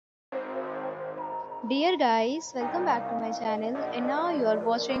Dear guys, welcome back to my channel and now you are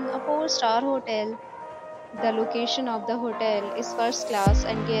watching a 4-star hotel. The location of the hotel is first class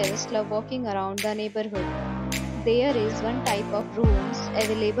and guests love walking around the neighborhood. There is one type of rooms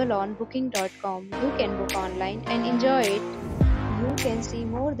available on booking.com. You can book online and enjoy it. You can see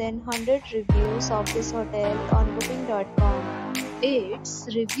more than 100 reviews of this hotel on booking.com. Its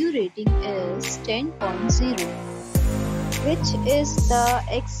review rating is 10.0, which is the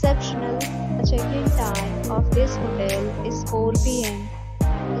exceptional. The check-in time of this hotel is 4 p.m.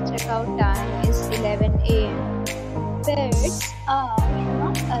 The checkout time is 11 a.m. Pets are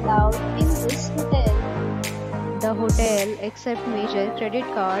not allowed in this hotel. The hotel accepts major credit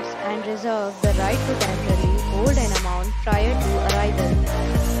cards and reserves the right to temporarily hold an amount prior to arrival.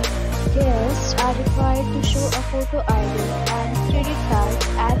 Guests are required to show a photo ID and credit card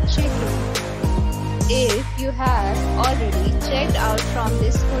at check-in. If you have already checked out from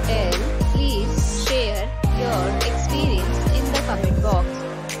this hotel, please share your experience in the comment box.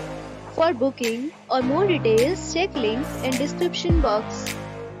 For booking or more details, check link in description box.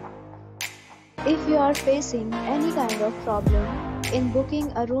 If you are facing any kind of problem in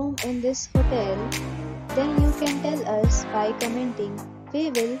booking a room in this hotel, then you can tell us by commenting.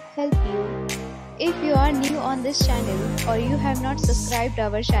 We will help you. If you are new on this channel or you have not subscribed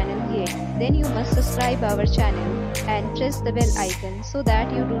our channel yet, then you must subscribe our channel and press the bell icon so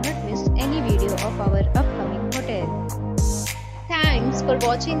that you do not miss any video of our upcoming hotel. Thanks for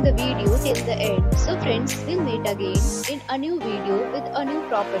watching the video till the end. So friends, we'll meet again in a new video with a new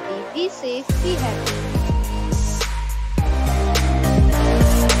property. Be safe, be happy.